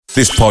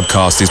This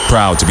podcast is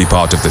proud to be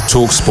part of the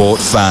TalkSport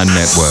Fan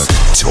Network.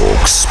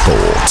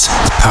 TalkSport.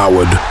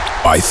 Powered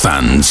by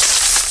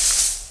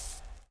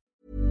fans.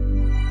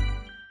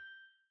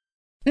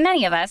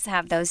 Many of us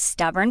have those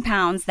stubborn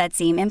pounds that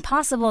seem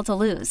impossible to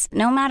lose,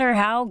 no matter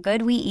how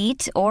good we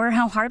eat or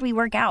how hard we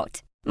work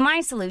out. My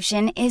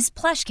solution is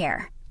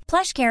PlushCare.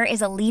 PlushCare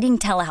is a leading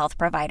telehealth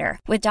provider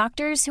with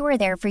doctors who are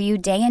there for you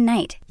day and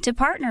night to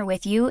partner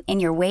with you in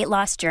your weight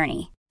loss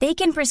journey. They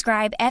can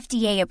prescribe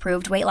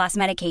FDA-approved weight loss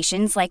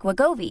medications like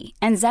Wegovy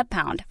and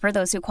Zepbound for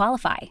those who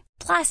qualify.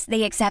 Plus,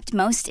 they accept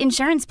most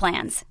insurance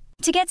plans.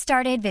 To get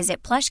started,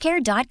 visit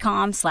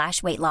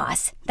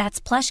plushcare.com/weightloss. That's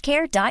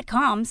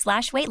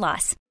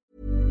plushcare.com/weightloss.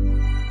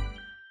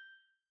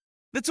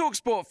 The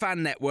TalkSport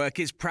Fan Network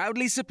is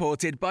proudly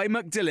supported by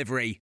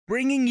McDelivery,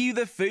 bringing you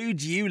the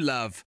food you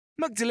love.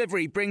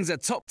 McDelivery brings a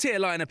top-tier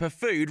lineup of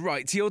food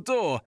right to your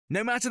door.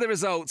 No matter the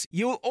result,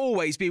 you'll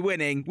always be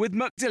winning with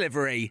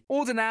McDelivery.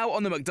 Order now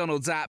on the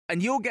McDonald's app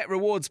and you'll get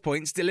rewards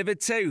points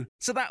delivered too.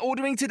 So that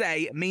ordering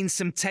today means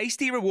some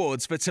tasty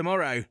rewards for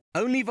tomorrow.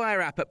 Only via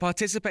app at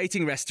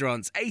participating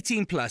restaurants.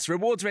 18 plus.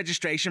 Rewards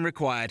registration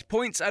required.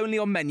 Points only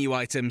on menu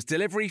items.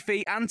 Delivery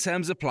fee and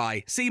terms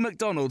apply. See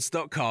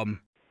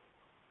mcdonalds.com.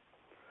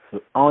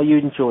 Are you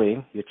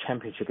enjoying your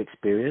championship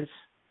experience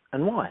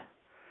and why?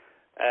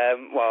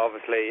 Well,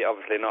 obviously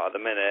not at the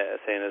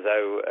minute, seeing as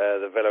though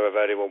the Villa have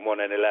only won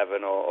 1 in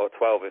 11 or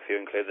 12 if you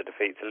include the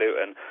defeat to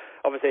Luton.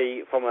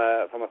 Obviously, from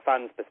a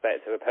fan's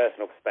perspective, a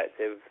personal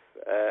perspective,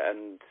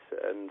 and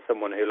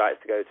someone who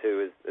likes to go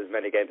to as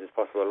many games as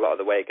possible, a lot of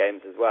the away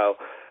games as well.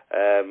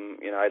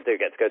 I do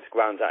get to go to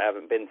grounds that I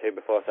haven't been to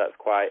before, so that's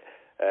quite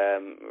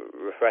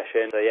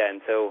refreshing. So yeah,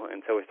 until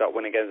we start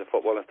winning games of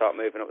football and start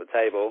moving up the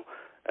table,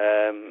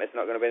 it's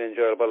not going to be an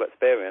enjoyable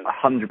experience.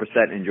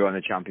 100% enjoying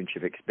the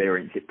championship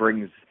experience. It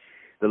brings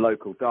the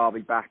local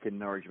derby back in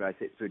Norwich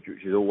versus Ipswich,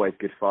 which is always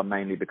good fun,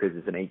 mainly because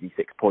it's an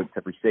 86 points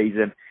every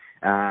season.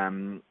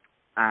 And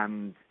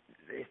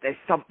there's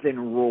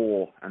something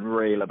raw and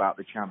real about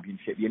the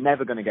championship. You're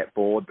never going to get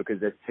bored because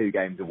there's 2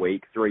 games a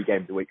week, 3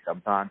 games a week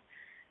sometimes.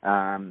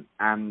 And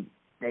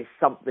there's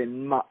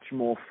something much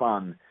more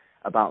fun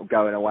about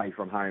going away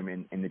from home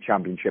in the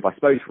championship. I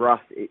suppose for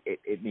us,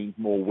 it means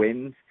more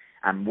wins.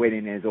 And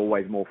winning is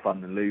always more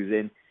fun than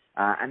losing.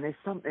 And there's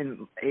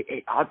something,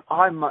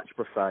 I much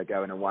prefer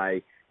going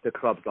away to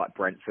clubs like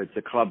Brentford,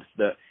 to clubs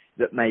that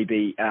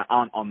maybe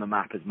aren't on the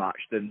map as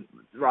much,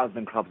 rather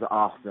than clubs like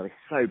Arsenal. It's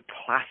so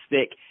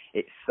plastic,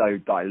 it's so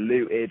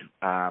diluted,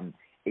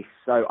 it's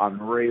so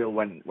unreal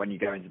when you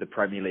go into the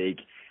Premier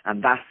League.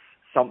 And that's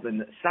something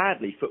that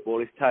sadly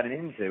football is turning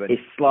into.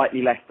 It's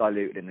slightly less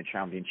diluted in the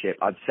Championship.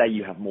 I'd say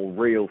you have more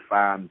real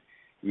fans.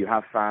 You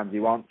have fans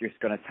who aren't just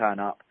going to turn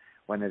up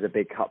when there's a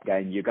big cup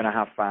game. You're going to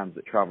have fans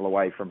that travel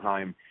away from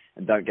home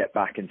and don't get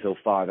back until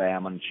 5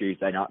 a.m. on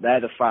Tuesday night.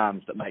 They're the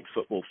fans that make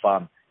football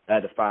fun.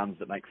 They're the fans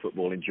that make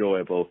football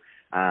enjoyable.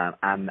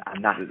 And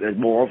there's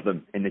more of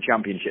them in the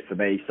Championship for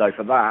me. So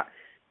for that,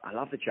 I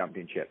love the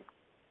Championship.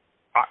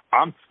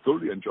 I'm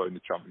thoroughly enjoying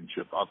the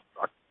Championship. I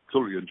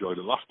thoroughly enjoyed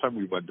it. Last time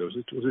we went, was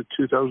it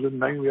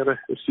 2009? We had a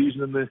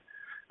season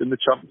in the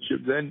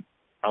Championship then.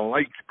 I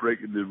liked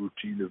breaking the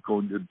routine of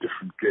going to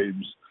different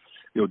games,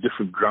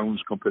 different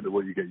grounds compared to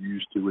what you get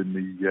used to in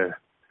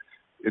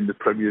the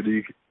Premier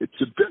League.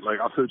 It's a bit like,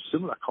 I've heard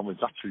similar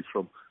comments actually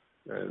from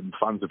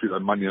fans of people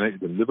like Man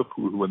United and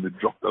Liverpool, who when they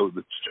dropped out of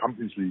the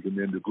Champions League and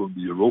they ended up going to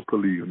the Europa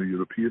League and the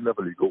European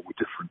level, you go with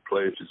different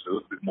players. It's a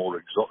little bit more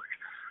exotic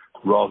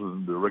rather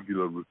than the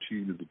regular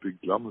routine of the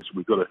big glamours.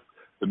 We've got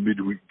a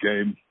midweek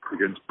game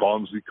against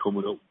Barnsley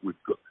coming up.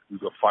 We've got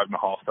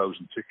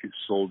 5,500 tickets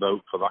sold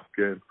out for that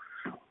game.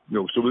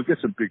 So we'll get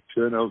some big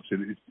turnouts,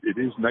 and it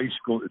is nice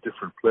going to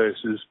different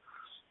places.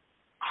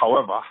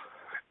 However,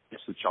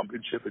 it's the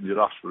Championship, and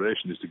your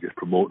aspiration is to get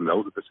promoted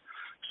out of it.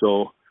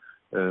 So,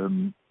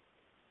 I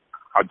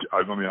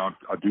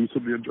do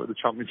thoroughly enjoy the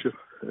Championship.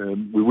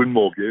 We win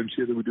more games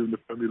here than we do in the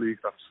Premier League.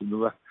 That's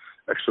another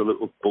extra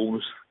little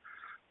bonus.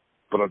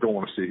 But I don't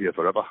want to stay here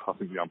forever. I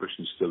think the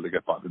ambition is still to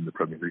get back in the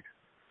Premier League.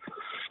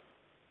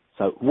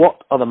 So,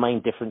 what are the main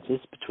differences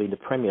between the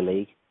Premier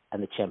League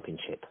and the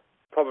Championship?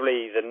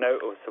 Probably the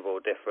noticeable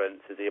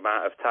difference is the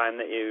amount of time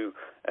that you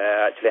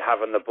actually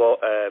have on the ball,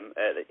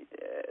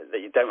 that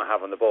you don't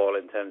have on the ball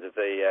in terms of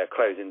the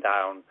closing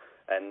down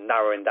and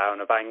narrowing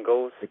down of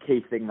angles. The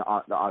key thing that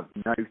I've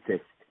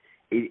noticed,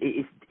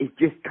 it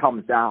just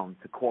comes down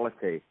to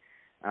quality.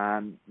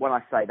 When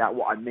I say that,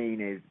 what I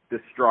mean is the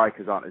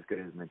strikers aren't as good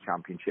as in the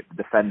Championship.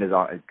 The defenders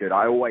aren't as good.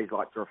 I always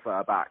like to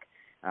refer back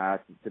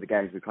to the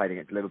games we played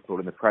against Liverpool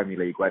in the Premier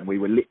League when we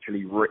were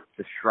literally ripped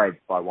to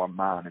shreds by one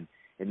man. And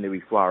in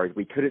Luis Suarez,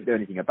 we couldn't do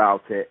anything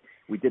about it.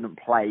 We didn't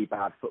play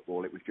bad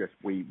football. It was just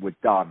we were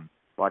done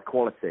by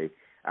quality.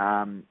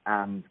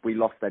 And we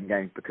lost them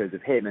games because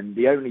of him. And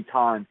the only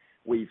time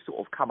we've sort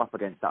of come up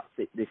against that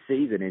this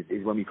season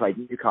is when we played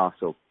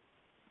Newcastle.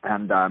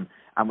 And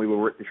we were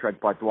ripped to shreds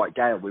by Dwight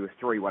Gale. We were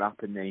 3-1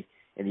 up in the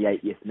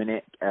 80th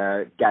minute.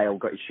 Gale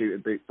got his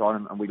shooting boots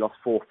on and we lost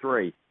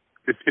 4-3.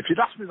 If you'd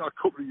asked me that a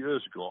couple of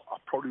years ago, I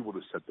probably would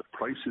have said the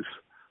prices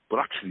But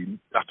actually,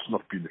 that's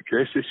not been the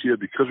case this year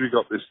because we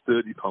got this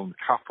 £30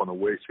 cap on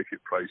away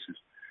ticket prices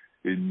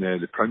in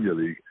the Premier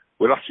League.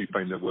 We're actually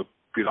finding that we're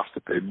being asked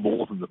to pay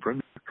more than the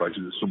Premier League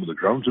prices at some of the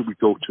grounds that we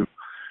go to.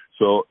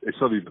 So it's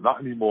not even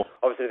that anymore.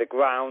 Obviously, the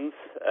grounds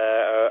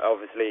are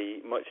obviously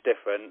much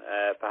different.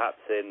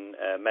 Perhaps in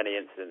many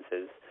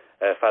instances,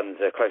 fans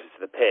are closer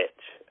to the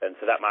pitch, and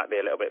so that might be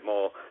a little bit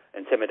more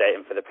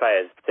intimidating for the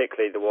players,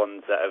 particularly the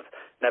ones that have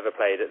never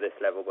played at this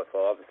level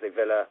before. Obviously,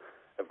 Villa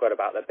have got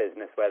about their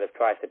business where they've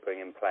tried to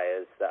bring in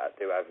players that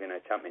do have,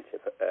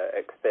 championship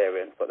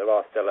experience, but there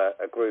are still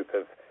a group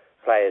of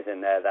players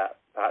in there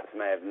that perhaps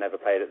may have never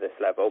played at this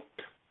level.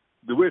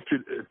 The way it's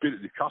been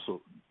at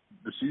Newcastle,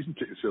 the season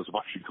ticket sales have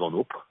actually gone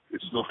up.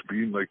 It's not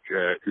been like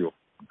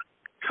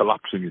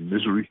collapsing in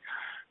misery.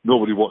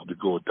 Nobody wanted to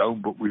go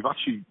down, but we've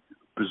actually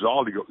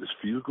bizarrely got this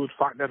feel-good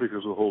factor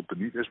because of the whole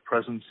Benitez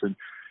presence, and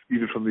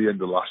even from the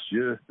end of last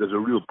year, there's a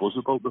real buzz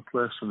about the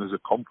place and there's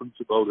a confidence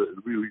about it.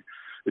 We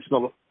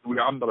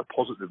haven't had a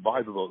positive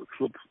vibe about the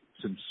club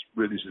since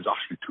the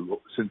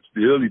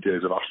early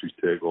days of Ashley's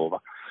takeover.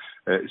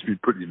 It's been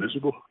pretty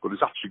miserable, but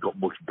it's actually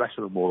got much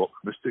better and more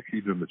optimistic,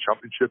 even in the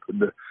Championship, and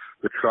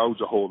the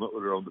crowds are holding up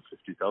at around the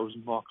 50,000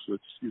 mark. So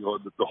it's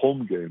the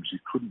home games, you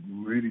couldn't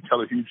really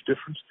tell a huge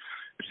difference.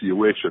 It's the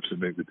away trips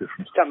that make the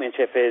difference.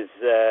 Championship is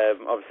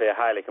obviously a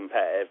highly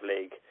competitive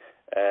league,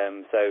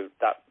 so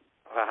that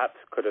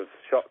perhaps could have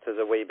shocked us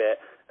a wee bit.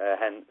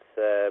 Hence,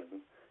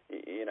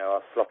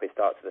 our sloppy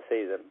start to the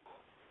season.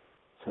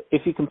 So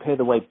if you compare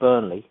the way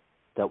Burnley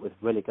dealt with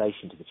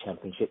relegation to the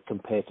Championship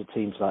compared to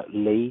teams like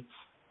Leeds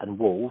and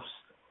Wolves,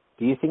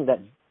 do you think that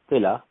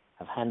Villa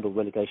have handled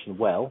relegation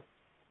well,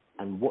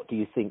 and what do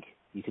you think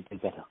you could do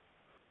better?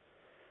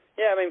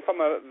 Yeah, I mean, from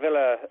a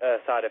Villa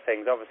side of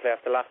things, obviously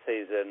after last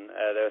season,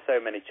 there were so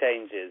many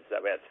changes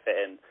that we had to fit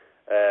in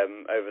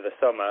over the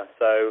summer.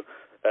 So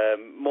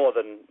more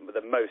than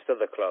most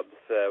other clubs,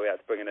 we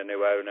had to bring in a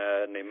new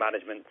owner, a new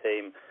management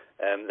team.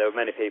 There were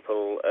many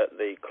people at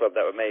the club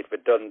that were made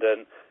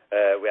redundant.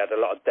 We had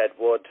a lot of dead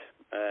wood,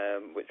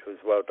 which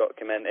was well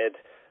documented,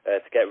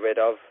 to get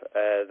rid of.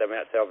 Then we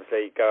had to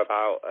obviously go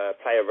about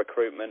player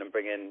recruitment and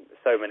bring in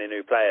so many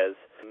new players.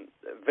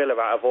 Villa,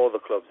 out of all the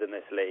clubs in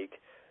this league,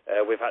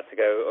 we've had to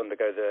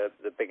undergo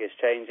the biggest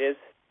changes,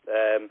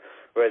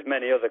 whereas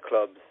many other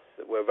clubs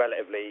were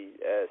relatively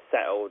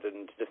settled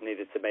and just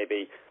needed to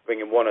maybe bring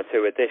in one or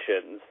two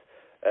additions,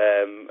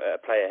 a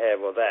player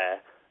here or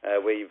there.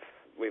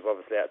 We've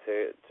obviously had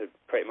to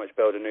pretty much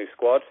build a new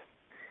squad.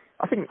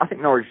 I think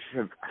Norwich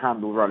have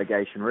handled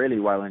relegation really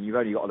well, and you've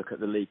only got to look at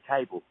the league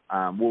table.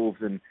 Wolves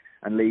and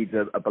Leeds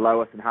are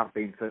below us and have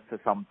been for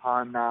some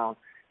time now,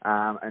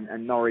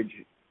 and Norwich,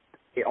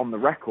 on the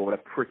record, are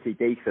pretty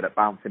decent at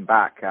bouncing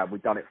back.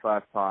 We've done it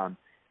first time.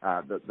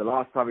 The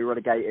last time we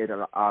relegated,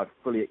 and I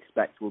fully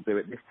expect we'll do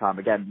it this time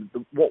again.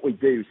 What we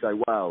do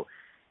so well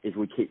is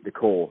we keep the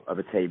core of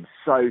a team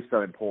so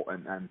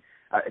important, and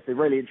it's a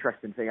really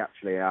interesting thing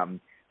actually.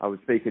 I was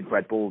speaking to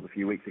Ed Balls a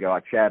few weeks ago,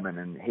 our chairman,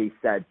 and he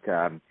said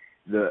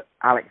that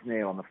Alex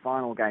Neil on the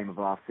final game of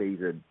last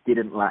season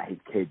didn't let his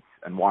kids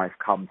and wife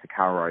come to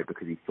Carrow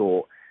because he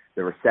thought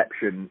the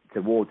reception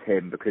towards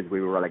him, because we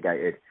were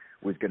relegated,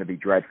 was going to be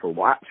dreadful.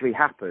 What actually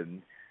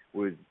happened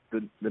was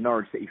the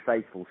Norwich City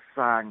faithful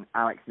sang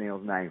Alex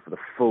Neil's name for the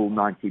full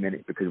 90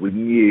 minutes because we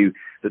knew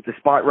that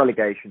despite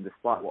relegation,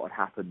 despite what had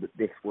happened, that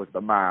this was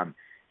the man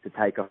to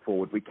take us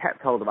forward. We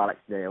kept hold of Alex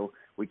Neil.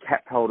 We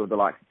kept hold of the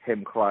likes of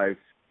Tim Close,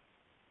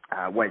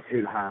 Wes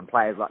Houlihan,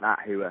 players like that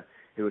who are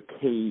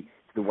key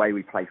to the way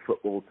we play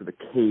football, to the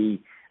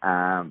key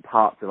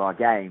parts of our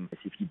game. If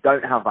you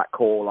don't have that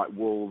core, like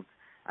Wolves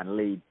and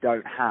Leeds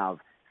don't have,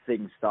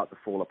 things start to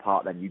fall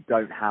apart. Then you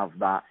don't have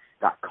that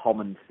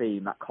common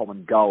theme, that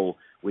common goal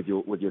with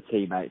your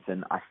teammates.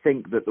 And I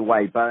think that the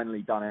way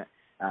Burnley done it,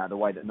 the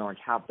way that Norwich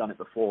have done it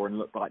before and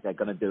look like they're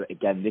going to do it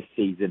again this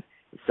season,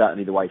 is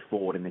certainly the way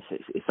forward. And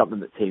it's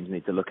something that teams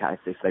need to look at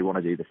if they want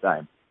to do the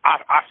same.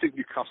 I think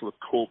Newcastle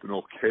are coping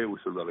okay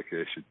with the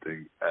relegation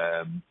thing.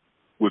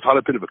 We've had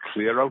a bit of a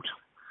clear out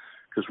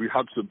because we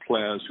had some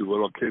players who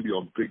were clearly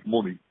on big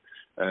money,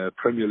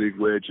 Premier League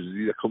wages,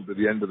 either come to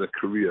the end of their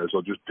careers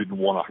or just didn't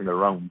want to hang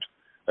around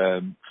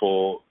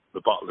for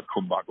the battle to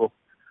come back up.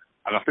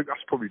 And I think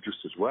that's probably just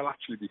as well,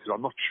 actually, because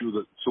I'm not sure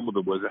that some of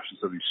them were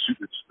necessarily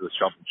suited to the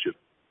Championship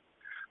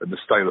and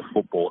the style of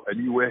football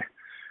anyway.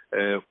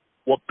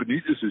 What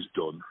Benitez has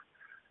done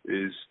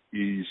is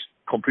he's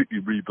completely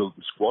rebuilt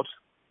the squad.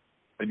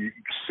 And you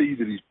can see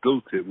that he's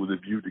built it with a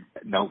view to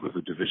getting out of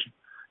the division.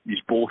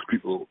 He's bought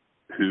people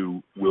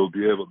who will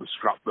be able to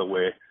scrap their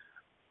way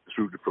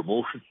through the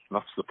promotion.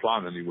 That's the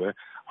plan anyway.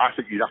 I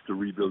think you'd have to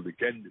rebuild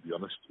again, to be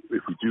honest.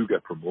 If we do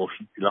get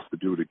promotion, you'll have to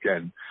do it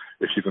again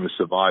if you're going to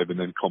survive and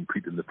then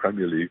compete in the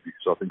Premier League.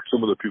 Because I think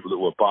some of the people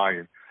that we're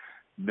buying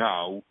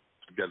now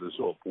to get us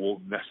up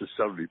won't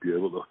necessarily be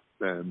able to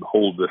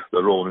hold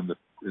their own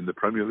in the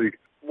Premier League.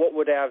 What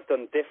would they have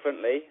done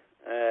differently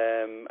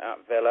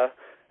at Villa?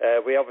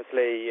 We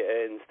obviously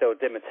instilled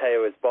Di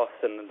Matteo as boss,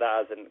 and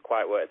that hasn't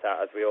quite worked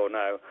out, as we all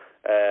know.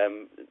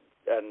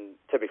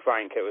 to be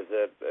frank, it was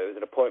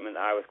an appointment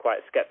that I was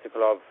quite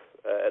sceptical of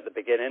at the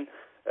beginning.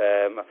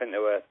 I think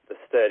there were the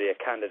sturdier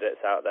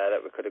candidates out there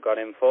that we could have gone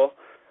in for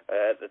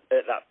at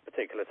that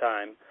particular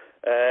time.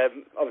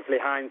 Obviously,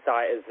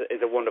 hindsight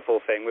is a wonderful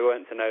thing. We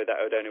weren't to know that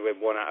he would only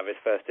win one out of his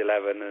first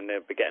 11 and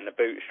he'd be getting the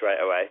boot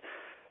straight away.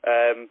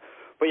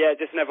 But yeah,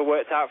 it just never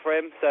worked out for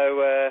him.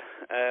 So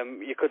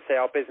you could say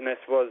our business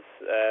was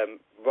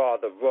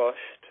rather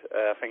rushed.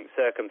 I think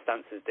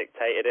circumstances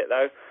dictated it,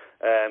 though.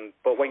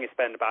 But when you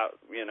spend about,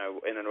 in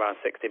and around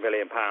 £60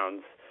 million,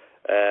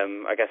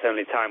 I guess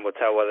only time will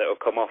tell whether it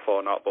will come off or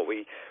not. But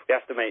we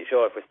have to make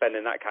sure if we're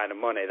spending that kind of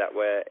money that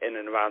we're in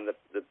and around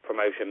the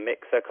promotion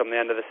mixer come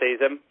the end of the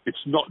season.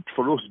 It's not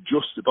for us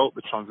just about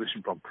the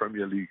transition from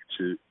Premier League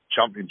to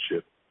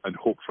Championship and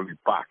hopefully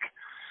back.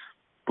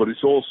 But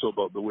it's also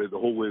about the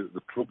whole way that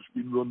the club's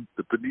been run.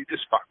 The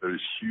Benitez factor is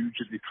huge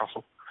at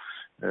Newcastle,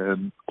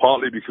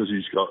 partly because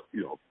he's got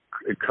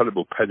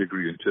incredible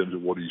pedigree in terms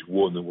of what he's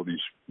won and what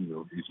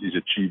he's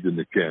achieved in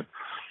the game.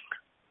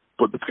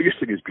 But the biggest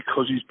thing is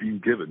because he's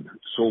been given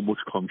so much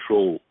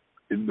control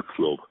in the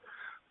club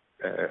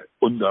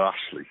under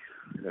Ashley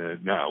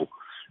now,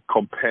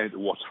 compared to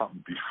what's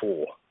happened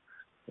before.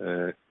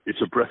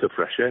 It's a breath of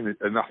fresh air,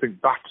 and I think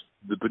that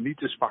the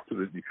Benitez factor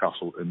at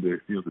Newcastle and the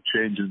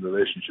change in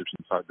relationships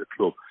inside the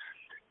club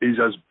is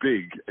as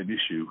big an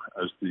issue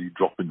as the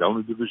dropping down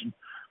a division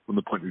from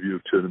the point of view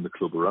of turning the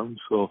club around.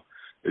 So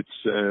it's,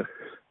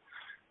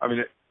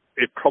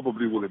 it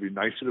probably would have been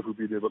nicer if we'd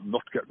been able to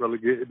not get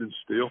relegated and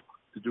stay up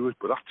to do it,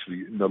 but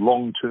actually in the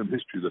long-term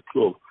history of the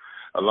club,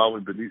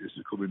 allowing Benitez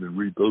to come in and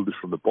rebuild it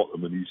from the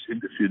bottom, and he's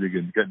interfering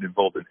and getting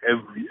involved in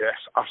every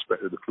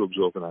aspect of the club's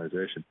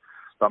organisation.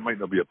 That might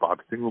not be a bad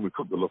thing when we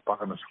come to look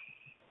back on it.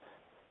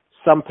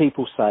 Some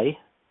people say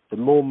the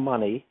more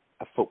money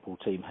a football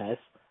team has,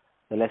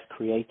 the less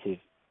creative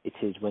it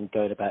is when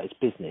going about its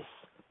business,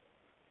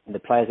 and the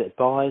players it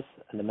buys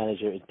and the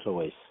manager it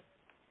employs.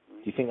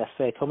 Do you think that's a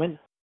fair comment?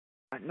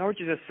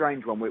 Norwich is a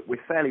strange one. We're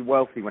fairly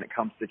wealthy when it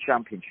comes to the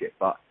Championship,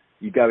 but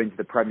you go into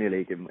the Premier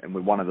League and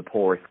we're one of the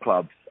poorest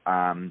clubs.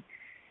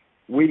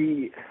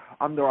 We,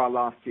 under our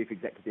last chief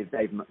executive,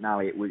 Dave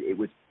McNally, it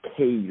was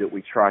key that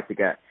we tried to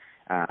get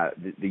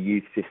the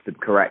youth system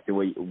correct.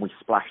 We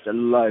splashed a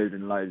load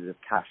and loads of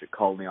cash at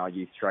Colney, our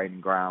youth training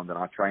ground, and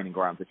our training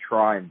ground to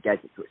try and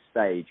get it to a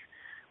stage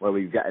where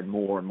we were getting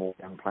more and more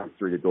young players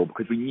through the door,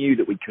 because we knew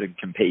that we couldn't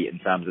compete in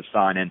terms of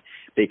signing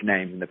big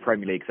names in the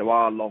Premier League. So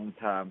our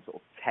long-term sort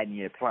of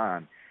 10-year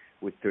plan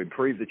was to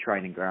improve the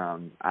training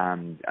ground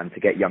and to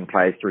get young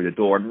players through the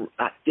door. And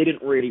that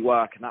didn't really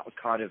work, and that was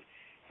kind of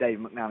Dave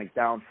McNally's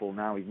downfall.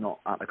 Now he's not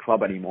at the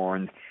club anymore.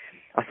 And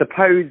I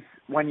suppose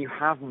when you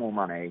have more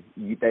money,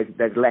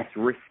 there's less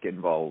risk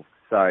involved.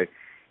 So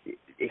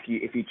if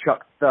you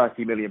chuck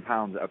 £30 million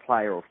at a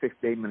player or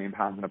 £15 million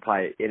at a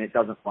player and it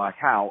doesn't work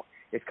out,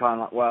 it's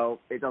kind of like, well,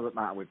 it doesn't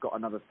matter. We've got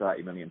another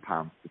 £30 million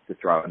to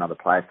throw at another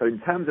player. So in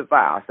terms of that,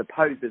 I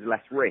suppose there's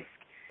less risk.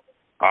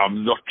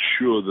 I'm not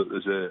sure that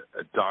there's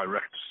a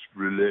direct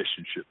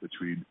relationship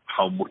between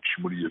how much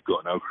money you've got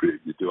and how creative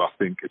you do. I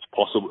think it's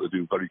possible to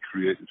do very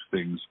creative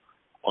things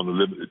on a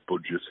limited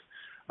budget.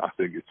 I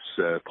think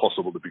it's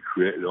possible to be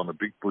creative on a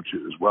big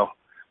budget as well.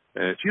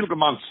 If you look at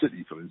Man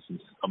City, for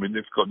instance, I mean,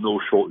 they've got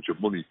no shortage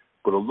of money,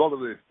 but a lot of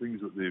the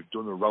things that they've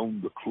done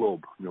around the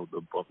club,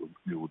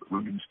 the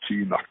women's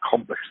team, that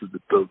complex that they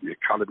built, the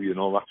academy and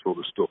all that sort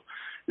of stuff,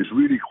 is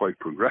really quite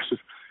progressive.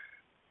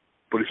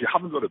 But if you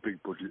haven't got a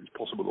big budget, it's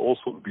possible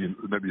also to be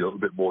maybe a little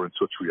bit more in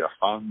touch with your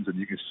fans, and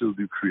you can still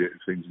do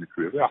creative things in your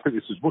career. I think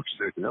it's as much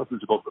as anything else.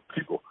 It's about the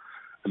people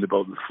and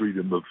about the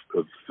freedom of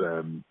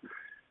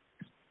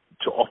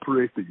to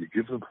operate that you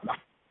give them.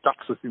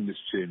 That's the thing that's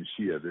changed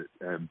here. That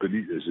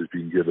Benitez has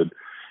been given,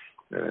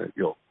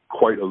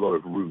 quite a lot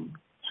of room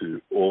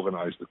to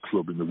organise the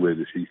club in the way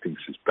that he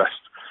thinks is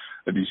best.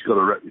 And he's got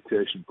a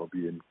reputation for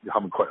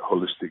having quite a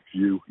holistic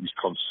view. He's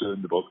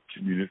concerned about the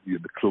community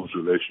and the club's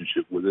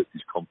relationship with it.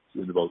 He's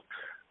concerned about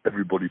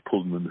everybody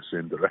pulling in the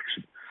same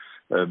direction.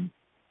 And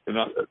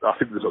I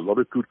think there's a lot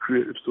of good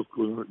creative stuff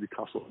going on at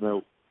Newcastle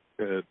now,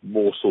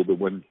 more so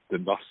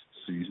than last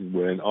season,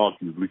 when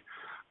arguably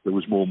there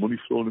was more money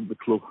flowing into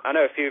the club. I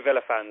know a few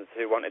Villa fans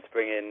who wanted to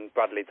bring in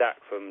Bradley Dack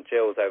from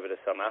Gills over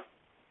the summer.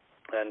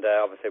 And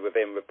obviously we're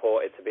being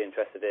reported to be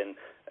interested in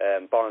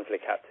Barnsley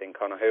captain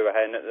Conor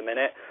Hourihane at the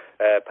minute.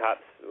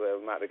 Perhaps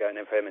we might be going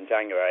in for him in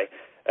January.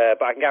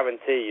 But I can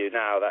guarantee you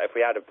now that if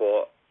we had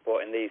brought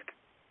in these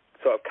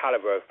sort of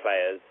calibre of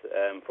players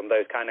from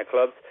those kind of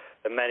clubs,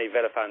 then many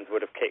Villa fans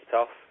would have kicked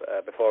off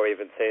before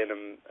even seeing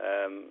them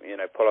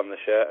pull on the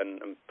shirt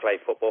and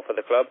play football for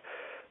the club.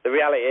 The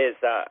reality is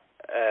that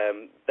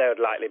they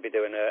would likely be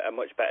doing a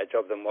much better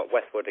job than what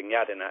Westwood and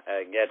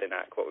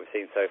Jedinak, what we've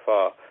seen so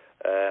far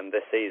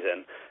this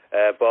season.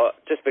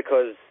 But just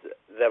because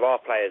there are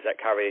players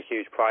that carry a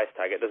huge price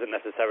tag, it doesn't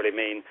necessarily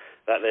mean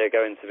that they're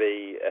going to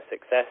be a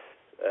success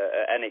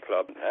at any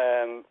club.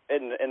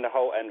 In the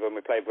Holt end, when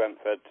we played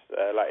Brentford,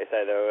 like you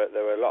say,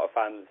 there were a lot of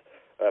fans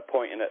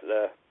pointing at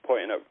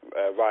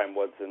Ryan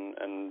Woods,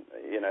 and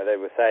they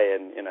were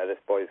saying,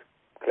 this boy's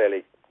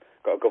clearly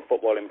got a good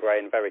footballing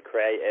brain, very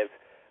creative,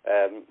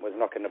 was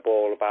knocking the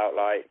ball about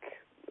like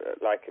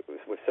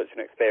with such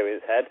an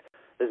experienced head.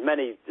 There's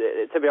many,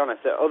 to be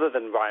honest, other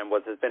than Ryan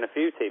Woods, there's been a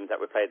few teams that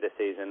we played this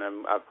season,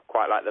 and I've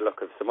quite liked the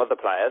look of some other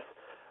players.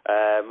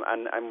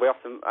 And we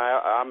often,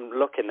 I'm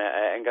looking at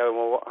it and going,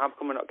 well, how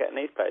come we're not getting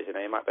these players? You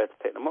might be able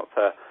to pick them up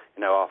for,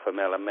 $500,000, $1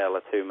 million,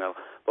 or $2 million.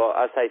 But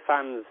I say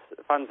fans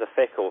are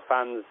fickle.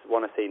 Fans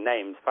want to see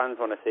names. Fans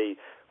want to see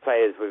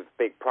players with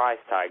big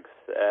price tags.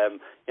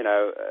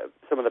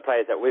 Some of the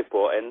players that we've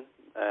brought in,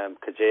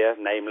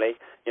 Kajir, namely,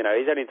 he's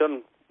only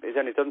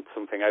done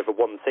something over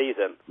one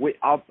season.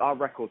 Our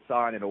record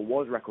signing, or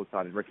was record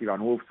signing, Ricky Van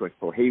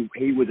Wolfswinkel.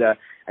 He was a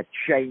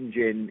change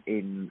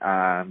in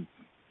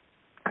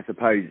I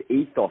suppose,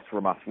 ethos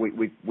from us.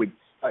 We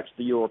searched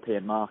the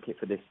European market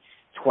for this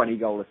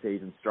 20-goal a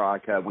season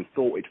striker. We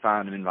thought we'd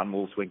found him in Van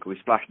Wolfswinkel. We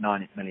splashed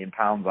 £90 million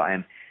at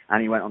him,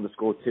 and he went on to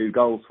score 2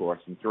 goals for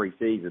us in 3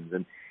 seasons.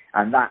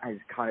 And that has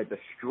kind of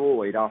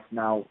destroyed us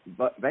now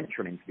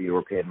venturing into the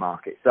European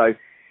market. So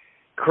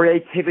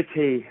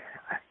creativity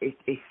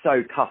is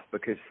so tough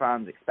because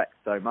fans expect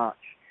so much,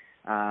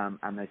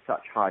 and there's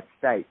such high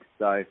stakes.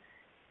 So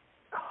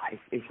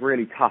it's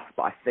really tough,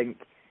 but I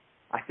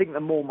think the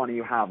more money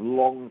you have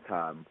long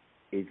term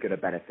is going to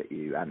benefit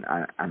you,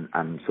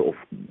 and sort of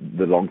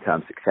the long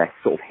term success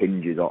sort of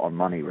hinges on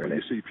money, really.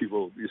 You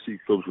see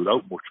clubs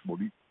without much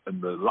money,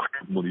 and the lack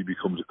of money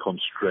becomes a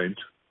constraint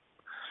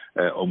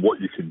on what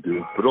you can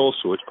do. But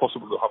also, it's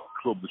possible to have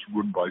a club that's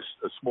run by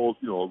a small,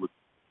 with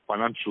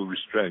financial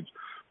restraints,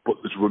 but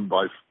that's run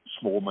by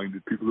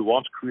small-minded people who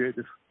aren't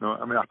creative.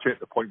 I take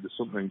the point that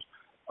sometimes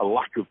a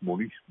lack of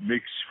money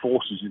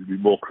forces you to be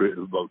more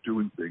creative about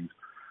doing things.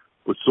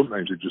 But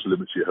sometimes it just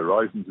limits your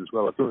horizons as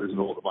well. I think there's an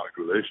automatic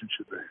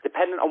relationship there.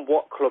 Depending on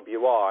what club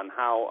you are and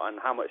how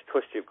much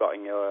trust you've got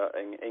in your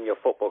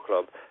football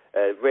club,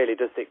 really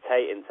does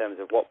dictate in terms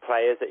of what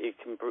players that you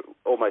can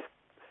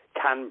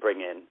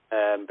bring in.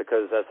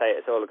 Because as I say,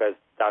 it all goes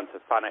down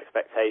to fan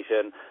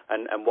expectation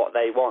and what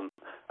they want.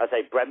 I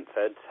say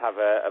Brentford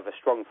have a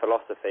strong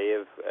philosophy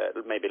of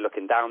maybe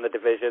looking down the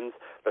divisions,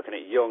 looking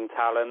at young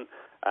talent,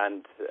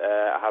 and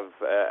have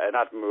an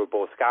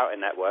admirable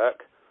scouting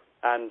network.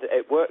 And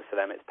it works for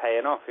them. It's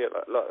paying off. Look,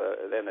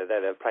 at the end of the day,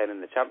 they're playing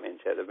in the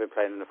Championship. They've been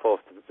playing in the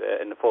fourth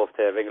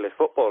tier of English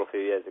football a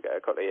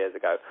couple of years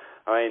ago.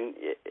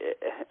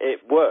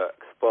 It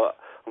works, but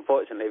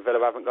unfortunately,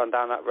 Villa haven't gone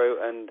down that route.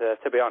 And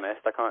to be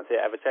honest, I can't see it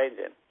ever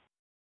changing.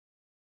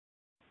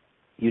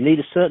 You need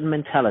a certain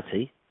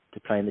mentality to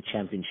play in the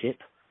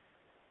Championship.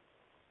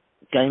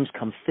 Games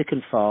come thick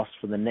and fast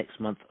from the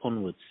next month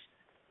onwards.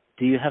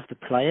 Do you have the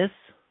players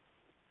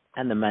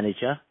and the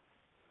manager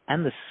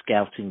and the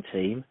scouting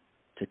team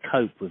to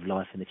cope with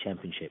life in the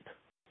Championship?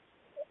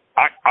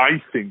 I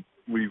think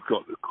we've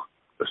got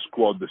a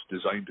squad that's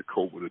designed to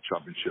cope with the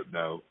Championship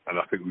now, and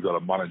I think we've got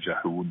a manager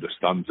who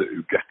understands it,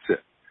 who gets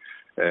it.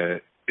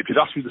 If you'd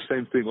asked me the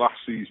same thing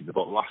last season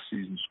about last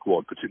season's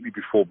squad, particularly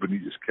before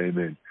Benitez came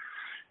in,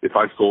 if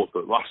I thought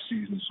that last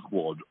season's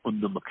squad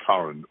under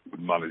McLaren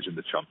would manage in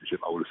the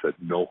Championship, I would have said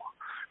no,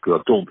 because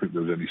I don't think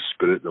there was any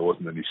spirit, there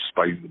wasn't any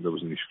spine, there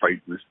wasn't any fight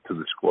to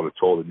the squad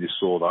at all, and you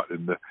saw that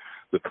in the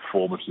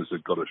performances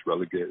that got us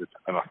relegated.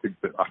 And I think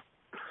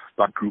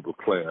that group of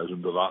players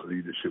under that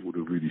leadership would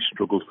have really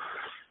struggled.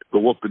 But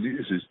what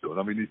Benitez has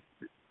done,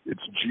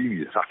 it's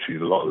genius actually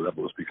in a lot of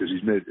levels, because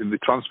he's made, in the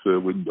transfer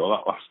window,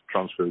 that last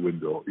transfer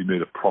window, he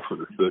made a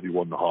profit of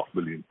 £31.5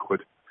 million.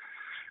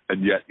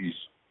 And yet he's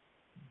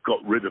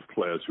got rid of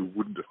players who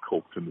wouldn't have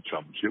coped in the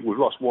Championship. We've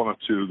lost one or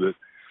two that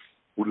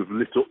would have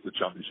lit up the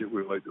Championship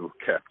we'd like to have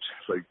kept,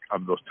 like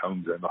Ambrose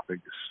Townsend, I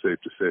think it's safe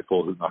to say,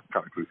 falls in that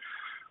category.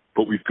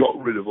 But we've got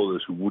rid of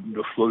others who wouldn't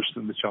have flourished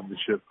in the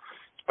Championship,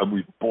 and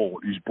he's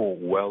bought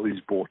well,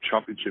 he's bought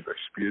Championship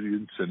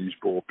experience, and he's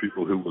bought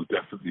people who will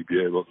definitely be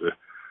able to,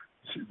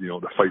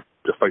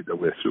 to fight their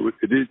way through it.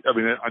 It is,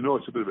 I know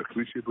it's a bit of a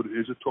cliche, but it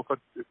is a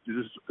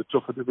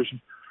tougher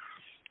division.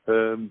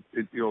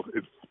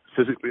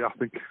 Physically, I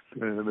think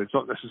it's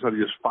not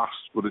necessarily as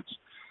fast, but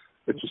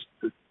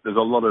there's a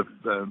lot of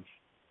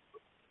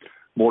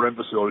more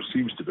emphasis, or it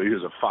seems to be,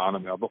 as a fan.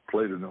 I've not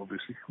played in it,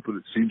 obviously, but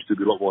it seems to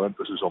be a lot more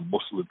emphasis on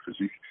muscle and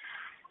physique.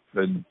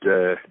 And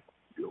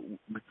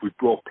we've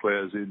brought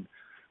players in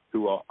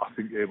who are, I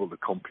think, able to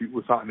compete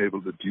with that and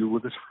able to deal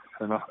with it.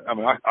 And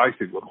I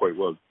think we're quite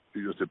well.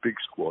 It's a big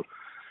squad.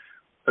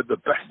 At the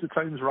best of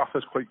times,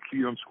 Rafa's quite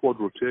keen on squad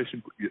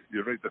rotation, but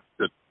you're right,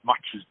 the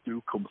matches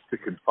do come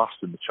thick and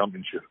fast in the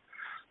Championship.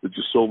 There's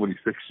just so many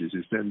fixtures.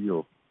 It's then,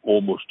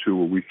 almost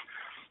 2 a week.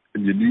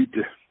 And you need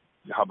to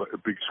have a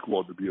big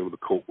squad to be able to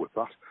cope with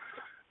that.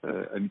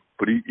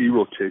 But he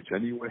rotates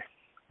anyway.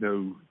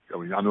 Now,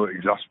 I know it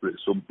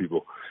exasperates some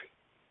people.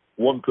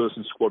 One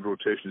person's squad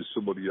rotation is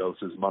somebody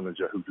else's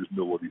manager who doesn't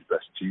know what his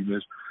best team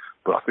is.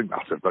 But I think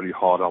that's a very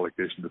hard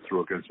allegation to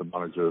throw against a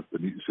manager of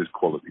Benitez's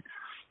quality.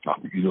 I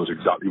think he knows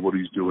exactly what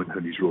he's doing,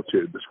 and he's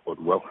rotated the squad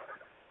well.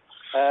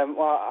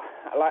 Well,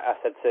 like I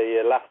said to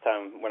you last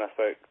time when I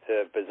spoke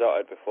to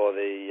Bizotto before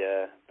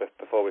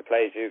we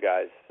played you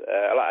guys,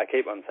 like I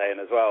keep on saying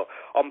as well,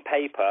 on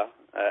paper,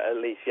 at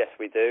least, yes,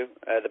 we do.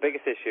 The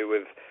biggest issue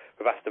with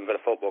Aston Villa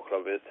Football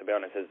Club, is, to be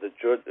honest, is the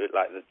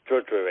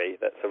drudgery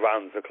that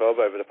surrounds the club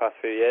over the past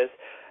few years,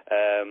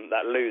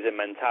 that losing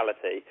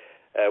mentality.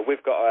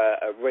 We've got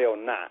a real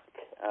knack,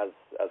 as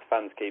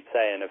fans keep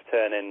saying, of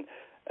turning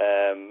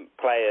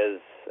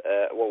players,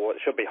 what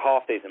should be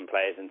half-decent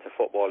players, into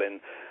footballing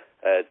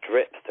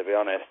drips, to be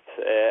honest.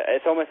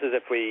 It's almost as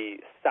if we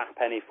sap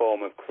any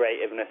form of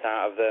creativeness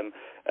out of them,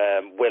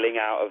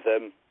 willing out of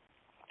them.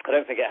 I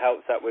don't think it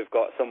helps that we've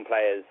got some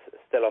players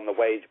still on the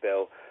wage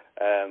bill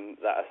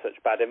that are such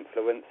bad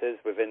influences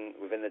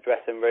within the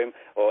dressing room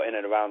or in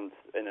and around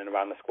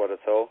the squad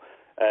at all.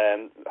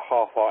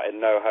 Half-hearted,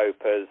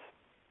 no-hopers,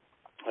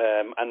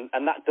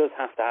 and that does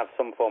have to have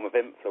some form of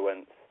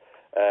influence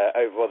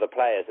over other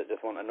players that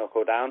just want to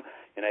knuckle down.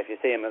 You know, if you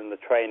see them in the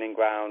training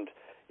ground,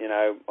 you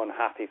know,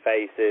 unhappy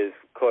faces,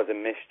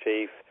 causing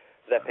mischief,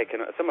 they're picking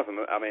up, some of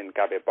them, I mean,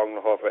 Gabriel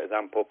Bonglahor, for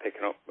example,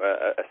 picking up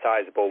a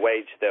sizable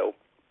wage still.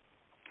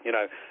 You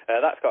know,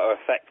 that's got to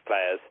affect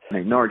players.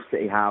 Norwich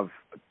City have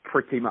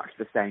pretty much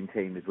the same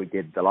team as we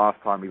did the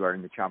last time we were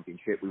in the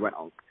Championship. We went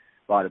on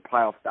by the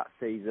playoffs that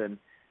season.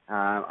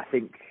 I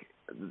think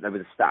there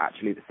was a stat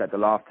actually that said the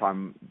last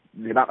time,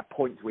 the amount of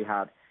points we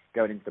had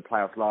going into the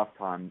playoffs last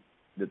time,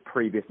 the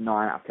previous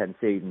 9 out of 10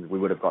 seasons, we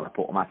would have gone up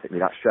automatically.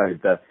 That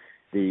showed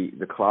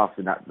the class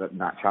in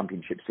that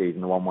Championship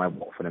season, the one where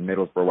Watford and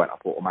Middlesbrough went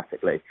up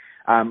automatically.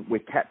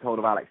 We've kept hold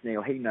of Alex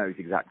Neil. He knows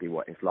exactly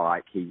what it's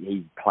like.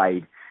 He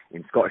played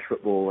in Scottish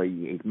football,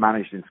 he's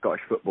managed in Scottish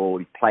football,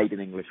 he's played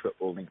in English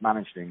football, and he's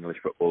managed in English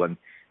football, and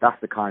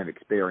that's the kind of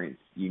experience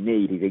you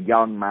need. He's a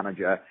young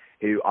manager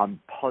who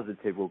I'm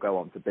positive will go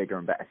on to bigger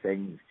and better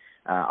things.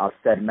 I've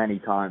said many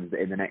times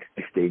that in the next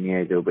 15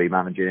 years he'll be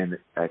managing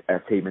a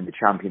team in the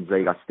Champions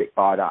League. I stick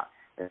by that.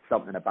 There's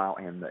something about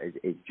him that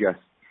is just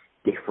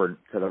different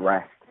to the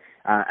rest.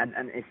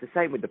 And it's the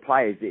same with the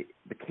players.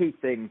 The key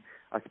thing,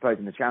 I suppose,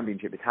 in the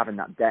Championship is having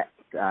that depth.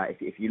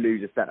 If you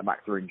lose a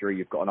centre-back through injury,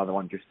 you've got another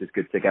one just as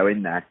good to go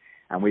in there.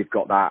 And we've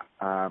got that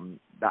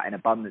in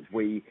abundance.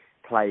 We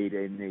played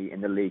in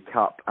the League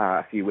Cup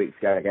a few weeks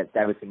ago against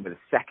Everton with a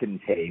second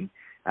team,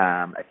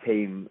 a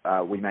team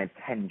we made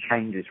 10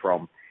 changes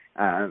from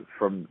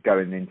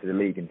going into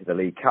the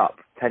League Cup.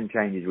 10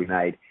 changes we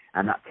made,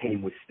 and that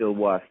team was still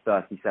worth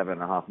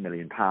 £37.5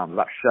 million.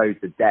 That shows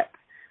the depth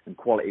and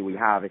quality we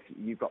have. If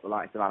you've got the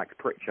likes of Alex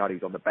Pritchard,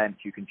 who's on the bench,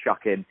 you can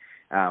chuck in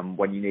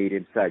when you need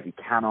him. Sergi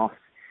Canos,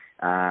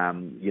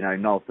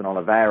 Nolson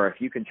Oliveira.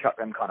 If you can chuck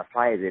them kind of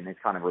players in as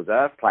kind of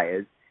reserve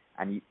players,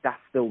 and that's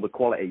still the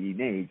quality you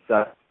need.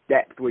 So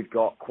depth we've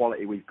got,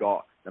 quality we've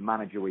got, the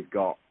manager we've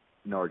got,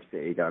 Norwich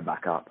City going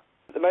back up.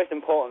 The most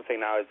important thing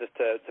now is just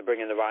to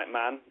bring in the right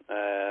man,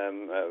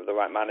 the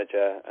right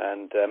manager,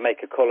 and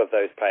make a cull of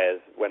those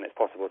players when it's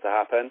possible to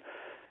happen.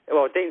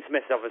 Well, Dean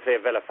Smith's obviously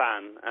a Villa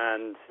fan,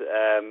 and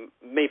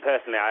me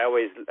personally, I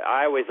always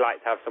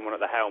like to have someone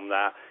at the helm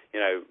that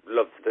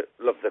loves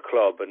the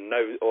club and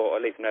knows, or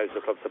at least knows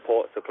the club,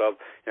 supports the club.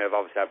 We've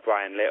obviously had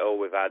Brian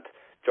Little, we've had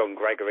John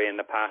Gregory in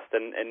the past,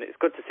 and it's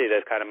good to see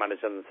those kind of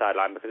managers on the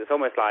sideline, because it's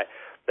almost like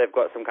they've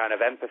got some kind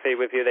of empathy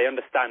with you. They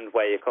understand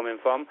where you're coming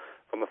from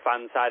a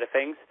fan side of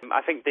things.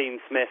 I think Dean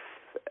Smith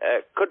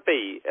could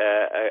be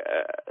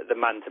the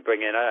man to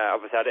bring in.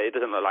 Obviously, it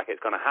doesn't look like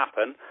it's going to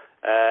happen.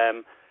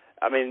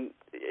 I mean,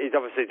 he's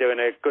obviously doing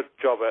a good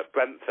job at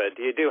Brentford.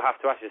 You do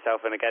have to ask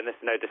yourself, and again, this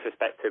is no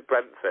disrespect to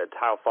Brentford,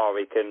 how far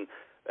he can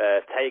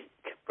take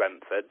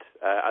Brentford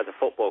as a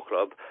football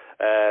club.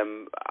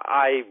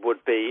 I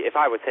would be, if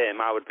I was him,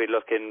 I would be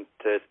looking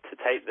to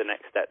take the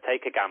next step,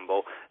 take a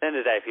gamble. At the end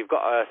of the day, if you've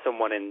got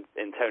someone in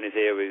Tony's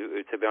ear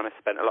who, to be honest,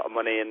 spent a lot of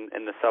money in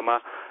the summer,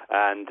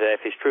 and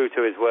if he's true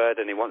to his word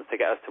and he wants to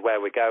get us to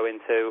where we're going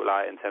to,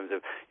 like in terms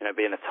of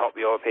being a top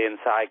European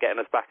side,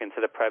 getting us back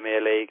into the Premier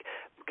League,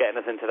 getting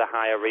us into the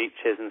higher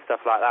reaches and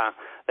stuff like that,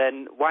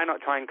 then why not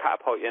try and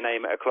catapult your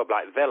name at a club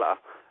like Villa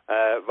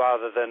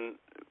rather than,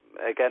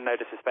 again, no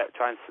disrespect,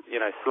 try and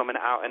slumming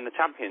it out in the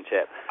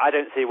Championship? I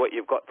don't see what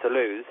you've got to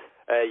lose.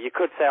 You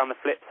could say on the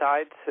flip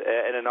side,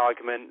 in an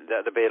argument,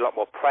 that there'd be a lot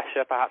more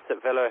pressure perhaps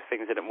at Villa if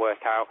things didn't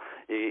work out.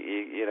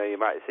 You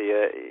might see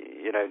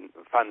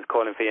fans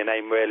calling for your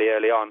name really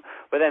early on.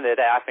 But at the end of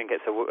the day, I think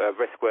it's a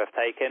risk worth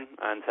taking.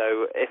 And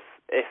so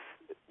if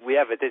we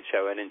ever did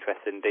show an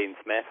interest in Dean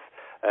Smith,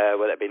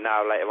 whether it be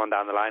now or later on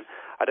down the line,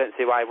 I don't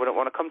see why he wouldn't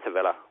want to come to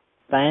Villa.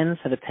 Fans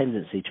have a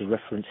tendency to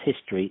reference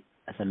history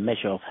as a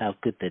measure of how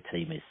good their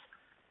team is.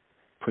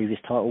 Previous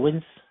title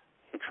wins,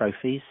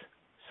 trophies,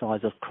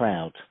 size of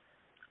crowd.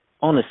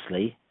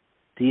 Honestly,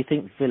 do you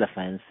think Villa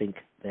fans think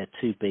they're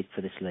too big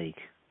for this league?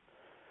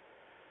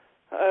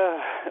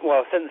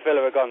 Well, since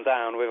Villa have gone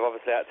down, we've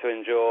obviously had to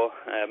endure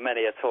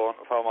many a taunt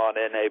from our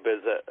near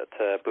neighbours at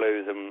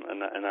Blues and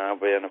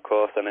Albion, of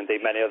course, and indeed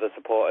many other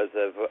supporters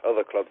of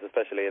other clubs,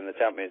 especially in the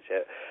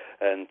Championship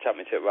and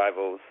Championship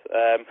rivals.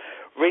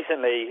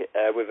 Recently,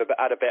 we've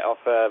had a bit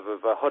off of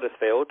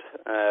Huddersfield,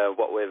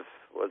 what was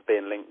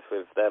being linked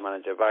with their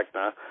manager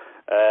Wagner.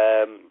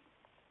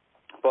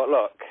 But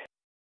look,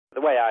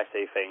 the way I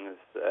see things,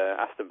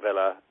 Aston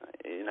Villa,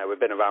 we've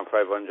been around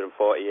for over 140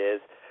 years.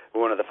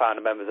 We're one of the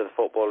founder members of the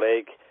Football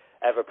League,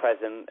 ever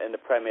present in the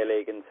Premier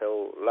League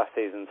until last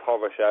season's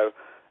horror show.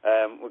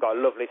 We've got a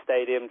lovely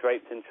stadium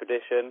draped in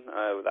tradition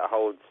that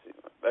holds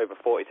over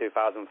 42,000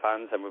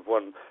 fans, and we've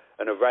won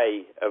an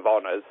array of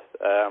honours.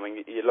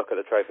 You look at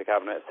the trophy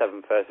cabinet: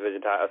 7 First Division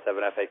titles, 7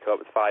 FA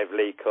Cups, 5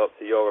 League Cups,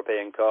 a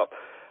European Cup.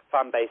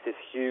 Fan base is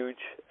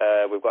huge.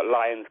 We've got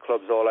Lions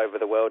clubs all over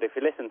the world. If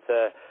you listen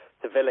to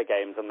Villa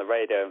games on the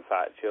radio, in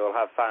fact, you'll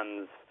have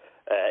fans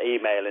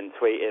emailing,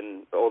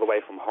 tweeting all the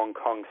way from Hong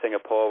Kong,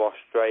 Singapore,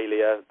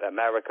 Australia,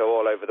 America,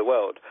 all over the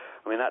world.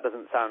 That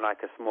doesn't sound like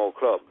a small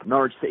club.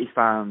 Norwich City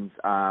fans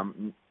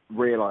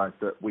realise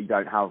that we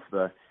don't have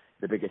the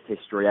biggest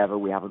history ever.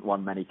 We haven't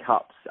won many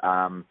cups,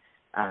 and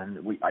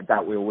I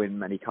doubt we'll win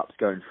many cups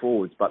going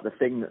forwards. But the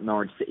thing that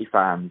Norwich City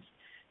fans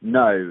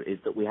know is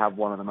that we have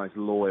one of the most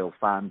loyal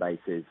fan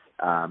bases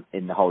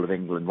in the whole of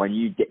England. When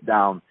you get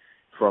down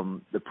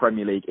from the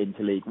Premier League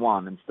into League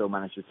One and still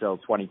manage to sell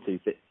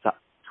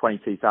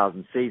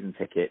 22,000 season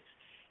tickets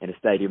in a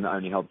stadium that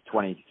only holds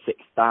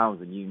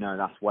 26,000,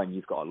 that's when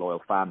you've got a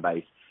loyal fan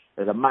base.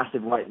 There's a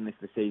massive waiting list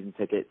for season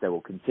tickets. There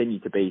will continue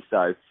to be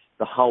so.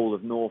 The whole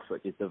of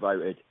Norfolk is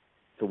devoted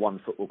to one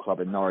football club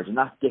in Norwich, and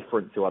that's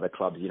different to other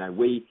clubs.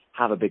 We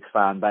have a big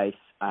fan base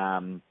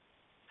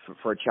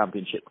for a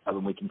Championship club,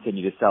 and we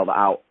continue to sell that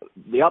out.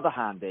 The other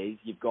hand is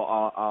you've got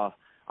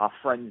our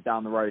friends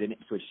down the road in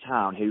Ipswich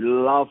Town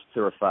who love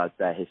to refer to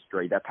their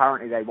history.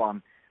 Apparently they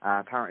won.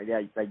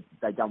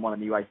 They done one in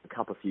the UEFA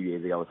Cup a few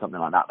years ago or something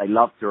like that. They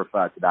love to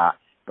refer to that,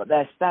 but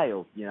they're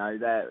stale.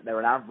 They're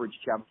an average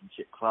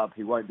Championship club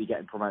who won't be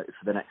getting promoted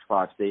for the next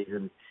 5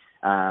 seasons,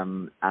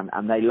 and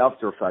they love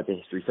to refer to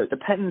history. So it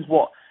depends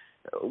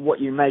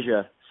what you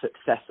measure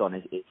success on.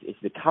 It's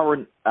the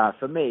current.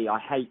 For me, I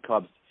hate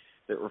clubs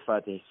that refer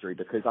to history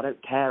because I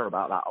don't care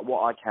about that.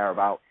 What I care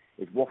about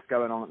is what's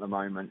going on at the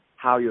moment,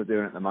 how you're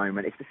doing at the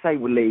moment. It's the same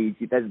with Leeds.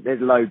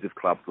 There's loads of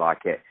clubs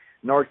like it.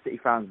 Norwich City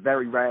fans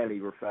very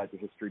rarely refer to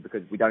history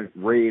because we don't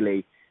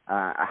really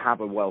have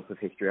a wealth of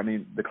history.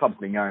 The club's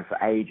been going for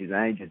ages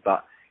and ages,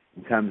 but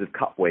in terms of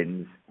cup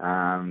wins,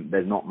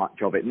 there's not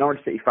much of it.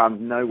 Norwich City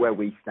fans know where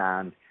we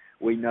stand.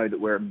 We know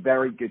that we're a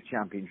very good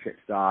Championship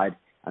side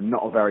and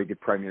not a very good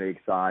Premier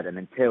League side, and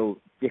until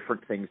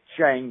different things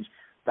change,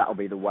 that'll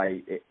be the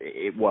way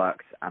it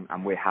works,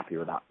 and we're happy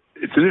with that.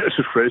 It's an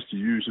interesting phrase to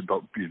use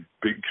about being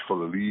big for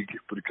the league,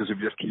 but because if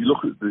you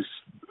look at this,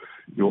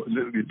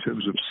 literally in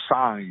terms of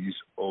size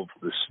of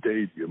the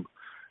stadium,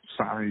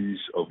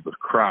 size of the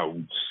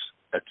crowds,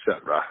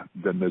 etc.,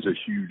 then there's a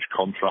huge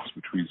contrast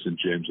between St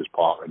James's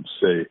Park and,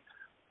 say,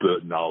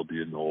 Burton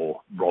Albion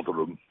or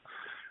Rotherham.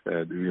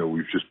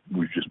 We've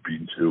just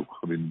been to.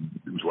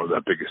 It was one of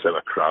their biggest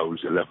ever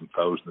crowds,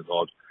 11,000 and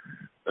odd,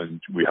 and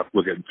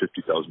we're getting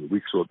 50,000 a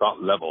week. So at that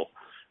level,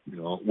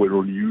 we're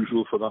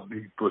unusual for that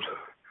league, but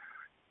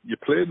you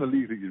play in the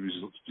league that your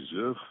results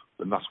deserve,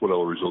 and that's what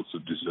our results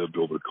have deserved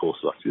over the course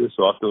of that year.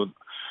 So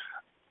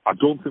I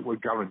don't think we're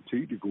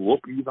guaranteed to go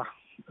up either,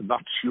 and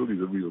that's surely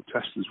the real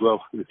test as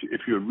well.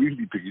 If you're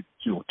really big,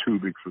 too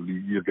big for the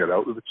league, you'll get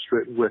out of it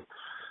straight away.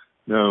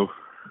 Now,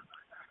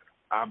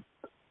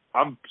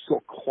 I'm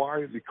sort of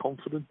quietly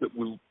confident that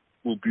we'll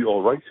be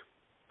all right,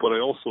 but I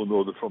also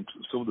know that from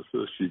some of the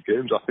first few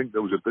games, I think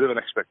there was a bit of an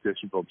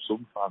expectation from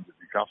some fans at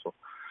Newcastle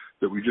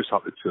that we just had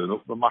to turn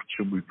up the match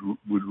and we'd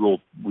roll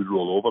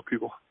over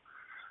people.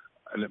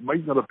 And it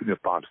might not have been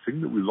a bad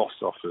thing that we lost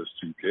our first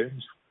 2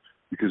 games,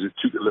 because it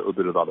took a little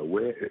bit of that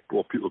away. It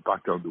brought people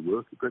back down to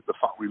work a bit. The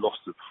fact we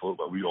lost at Fulham,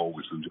 well, we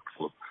always lose at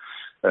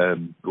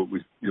Fulham, but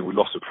we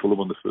lost at Fulham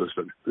on the first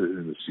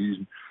in the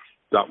season.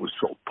 That was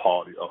sort of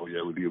partly, well,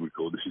 here we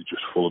go. This is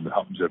just Fulham. It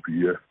happens every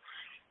year.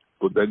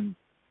 But then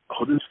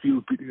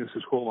Huddersfield beating us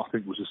at home, I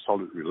think, was a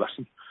solitary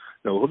lesson.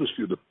 Now,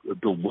 Huddersfield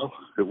have done well.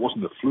 It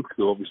wasn't a fluke.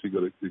 They obviously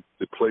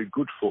they played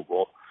good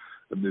football,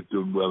 and they've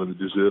done well, and they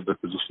deserve their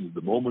position at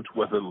the moment.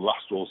 Whether it'll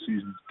last all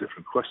season is a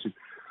different question.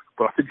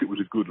 But I think it was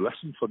a good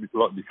lesson for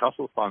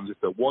Newcastle fans. If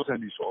there was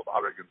any sort of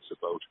arrogance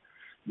about,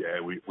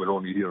 we're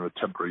only here on a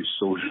temporary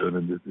sojourn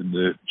in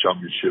the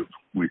Championship,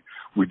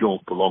 we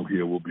don't belong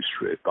here, we'll be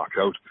straight back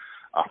out.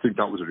 I think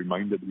that was a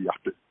reminder that you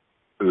have to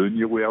earn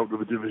your way out of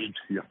a division.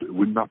 You have to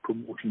win that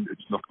promotion.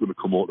 It's not going to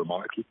come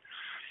automatically.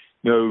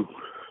 Now,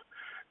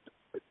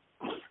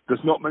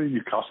 there's not many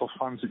Newcastle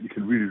fans that you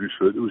can really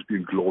refer to as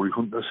being glory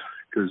hunters,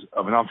 because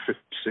I'm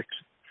 56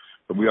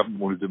 and we haven't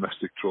won a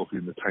domestic trophy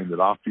in the time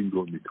that I've been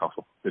going to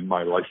Newcastle in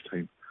my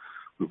lifetime.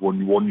 We've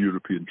won 1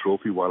 European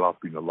trophy while I've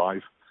been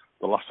alive.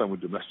 The last time we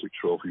won a domestic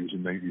trophy was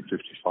in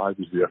 1955,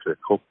 was the FA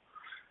Cup.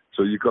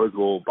 So you've got to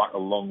go back a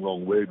long,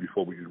 long way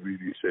before we can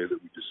really say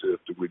that we deserve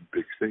to win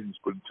big things,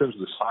 but in terms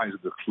of the size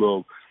of the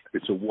club,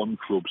 it's a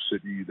one-club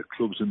city. The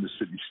clubs in the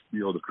city,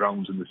 the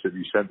grounds in the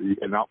city centre,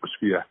 an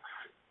atmosphere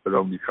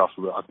around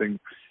Newcastle that I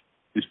think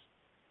is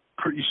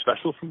pretty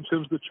special in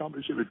terms of the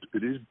Championship.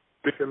 It is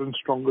bigger and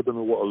stronger than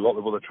what a lot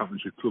of other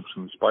Championship clubs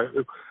can aspire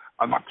to,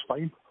 and that's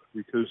fine,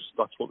 because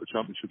that's what the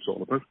Championship's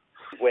all about.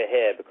 We're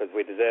here because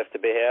we deserve to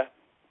be here.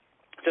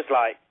 Just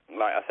like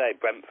I say,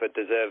 Brentford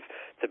deserve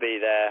to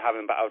be there,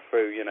 having battled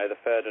through, the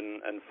third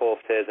and fourth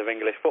tiers of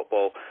English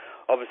football.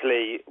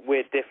 Obviously,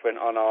 we're different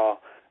on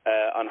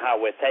how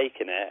we're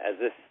taking it,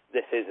 as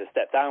this is a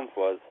step down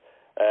for us,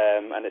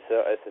 and it's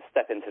a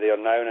step into the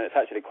unknown, and it's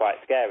actually quite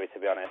scary, to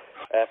be honest.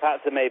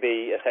 Perhaps there may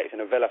be a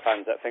section of Villa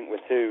fans that think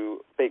we're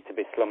too big to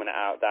be slumming it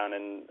out down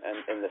in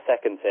the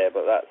second tier,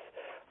 but that's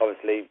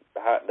obviously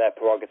their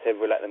prerogative.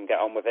 We let them get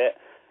on with it.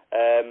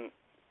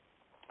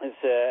 It's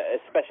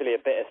especially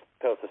a bitter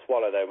pill to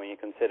swallow, though, when you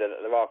consider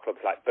that there are clubs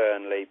like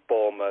Burnley,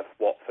 Bournemouth,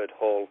 Watford,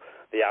 Hull,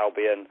 the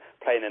Albion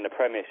playing in the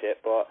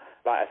Premiership. But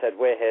like I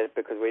said, we're here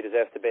because we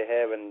deserve to be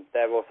here, and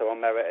they're also on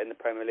merit in the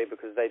Premier League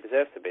because they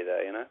deserve to be there,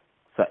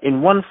 So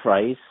in one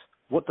phrase,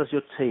 what does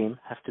your team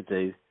have to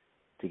do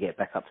to get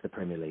back up to the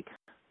Premier League?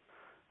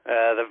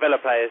 The Villa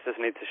players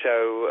just need to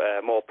show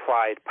more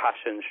pride,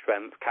 passion,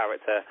 strength,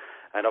 character,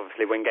 and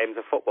obviously win games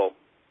of football.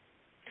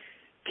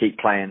 Keep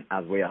playing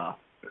as we are.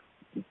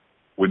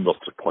 Win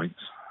lots of points.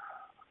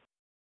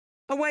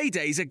 Away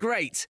days are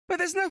great, but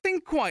there's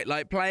nothing quite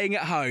like playing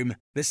at home.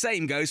 The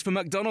same goes for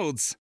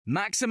McDonald's.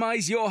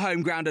 Maximise your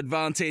home ground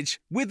advantage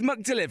with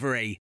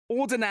McDelivery.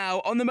 Order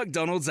now on the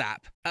McDonald's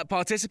app. At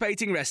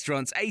participating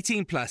restaurants,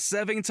 18 plus,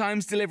 serving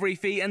times, delivery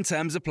fee and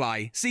terms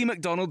apply. See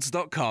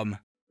mcdonalds.com.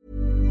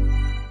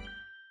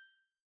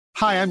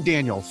 Hi, I'm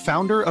Daniel,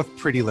 founder of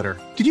Pretty Litter.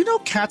 Did you know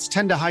cats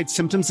tend to hide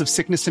symptoms of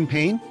sickness and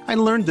pain? I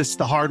learned this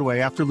the hard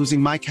way after losing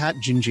my cat,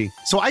 Gingy.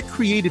 So I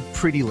created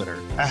Pretty Litter,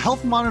 a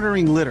health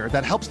monitoring litter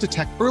that helps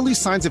detect early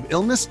signs of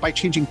illness by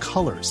changing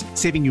colors,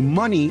 saving you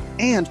money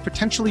and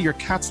potentially your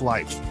cat's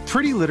life.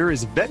 Pretty Litter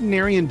is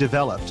veterinarian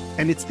developed,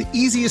 and it's the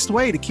easiest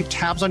way to keep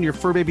tabs on your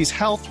fur baby's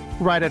health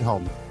right at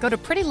home. Go to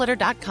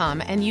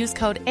prettylitter.com and use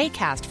code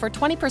ACAST for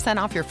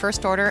 20% off your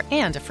first order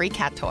and a free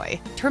cat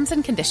toy. Terms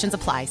and conditions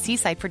apply. See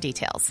site for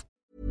details.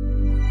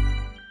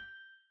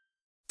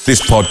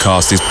 This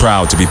podcast is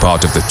proud to be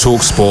part of the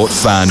TalkSport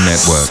Fan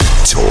Network.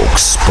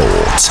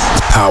 TalkSport.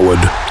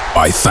 Powered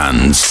by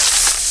fans.